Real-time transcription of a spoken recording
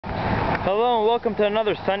Hello and welcome to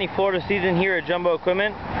another sunny Florida season here at Jumbo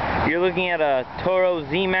Equipment. You're looking at a Toro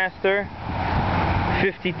Z-Master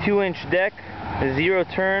 52-inch deck,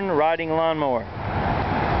 zero-turn riding lawnmower.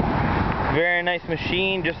 Very nice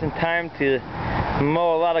machine, just in time to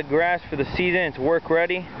mow a lot of grass for the season. It's work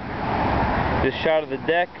ready. Just shot of the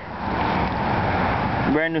deck.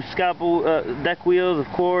 Brand new deck wheels,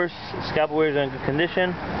 of course. Scalpel wheels are in good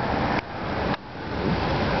condition.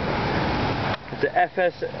 It's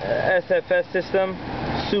a SFS system,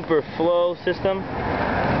 super flow system.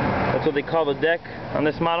 That's what they call the deck on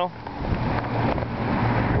this model.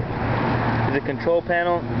 There's a control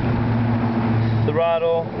panel,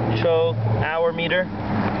 throttle, choke, hour meter,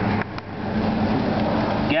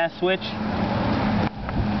 gas switch,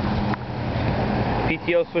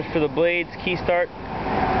 PTO switch for the blades, key start.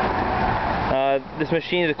 This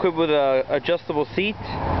machine is equipped with an adjustable seat.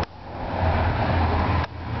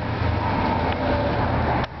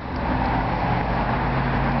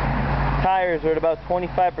 Tires are at about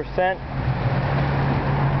 25%.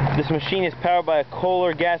 This machine is powered by a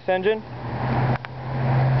Kohler gas engine.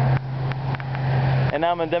 And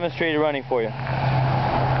now I'm going to demonstrate it running for you.